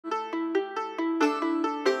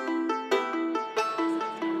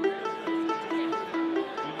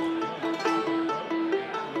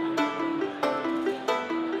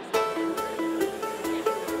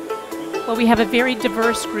Well, we have a very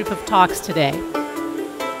diverse group of talks today.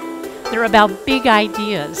 They're about big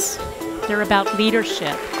ideas. They're about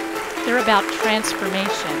leadership. They're about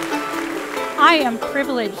transformation. I am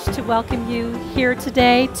privileged to welcome you here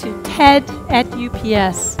today to TED at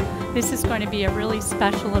UPS. This is going to be a really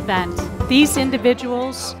special event. These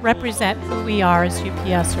individuals represent who we are as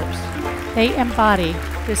UPSers. They embody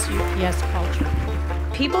this UPS culture.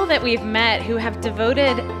 People that we've met who have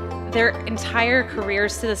devoted their entire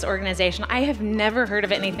careers to this organization, I have never heard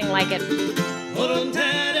of anything like it.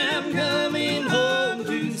 I'm coming home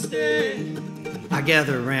to stay. I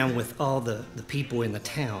gather around with all the people in the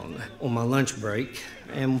town on my lunch break,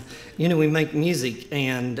 and we make music,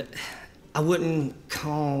 and I wouldn't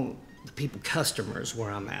call the people customers where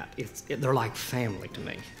I'm at. They're like family to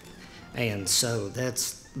me, and so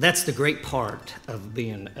that's the great part of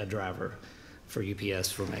being a driver for UPS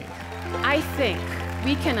for me. I think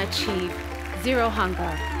we can achieve zero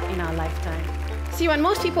hunger in our lifetime. See, when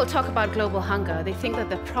most people talk about global hunger, they think that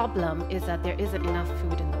the problem is that there isn't enough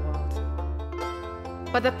food in the world.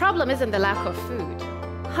 But the problem isn't the lack of food.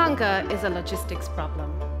 Hunger is a logistics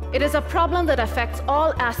problem. It is a problem that affects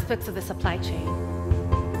all aspects of the supply chain.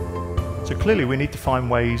 So clearly we need to find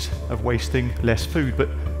ways of wasting less food, but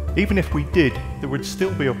even if we did, there would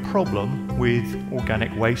still be a problem with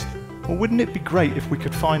organic waste. Well, wouldn't it be great if we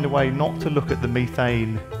could find a way not to look at the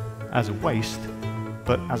methane as a waste,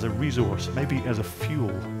 but as a resource, maybe as a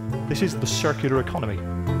fuel? This is the circular economy.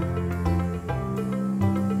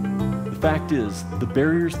 The fact is, the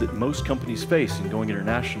barriers that most companies face in going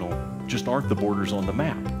international just aren't the borders on the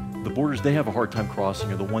map. The borders they have a hard time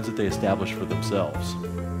crossing are the ones that they establish for themselves.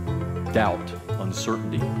 Doubt,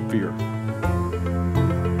 uncertainty, fear.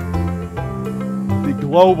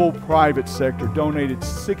 The global private sector donated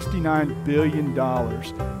 $69 billion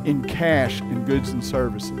in cash and goods and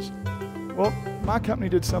services. Well, my company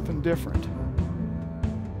did something different.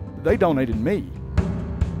 They donated me.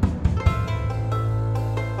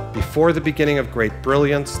 Before the beginning of great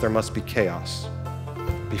brilliance, there must be chaos.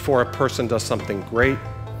 Before a person does something great,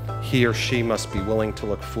 he or she must be willing to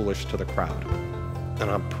look foolish to the crowd. And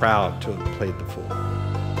I'm proud to have played the fool.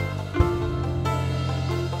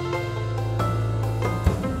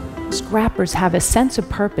 Scrappers have a sense of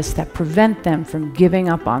purpose that prevent them from giving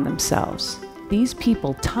up on themselves. These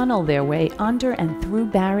people tunnel their way under and through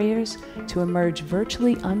barriers to emerge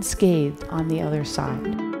virtually unscathed on the other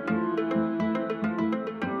side.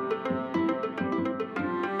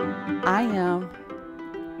 I am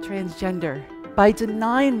transgender. By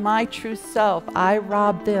denying my true self, I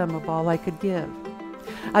robbed them of all I could give.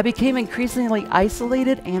 I became increasingly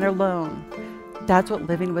isolated and alone. That's what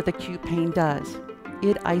living with acute pain does.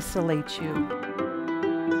 It isolates you.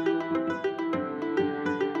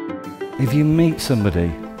 If you meet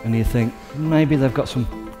somebody and you think maybe they've got some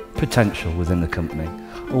potential within the company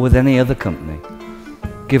or with any other company,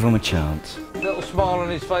 give them a chance. Little smile on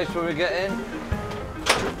his face when we get in.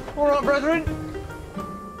 All right, brethren.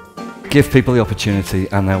 Give people the opportunity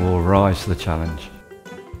and they will rise to the challenge.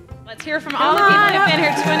 Let's hear from all the people who've been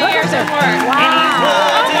here 20 years or more. Wow.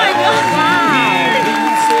 Oh my God. Wow.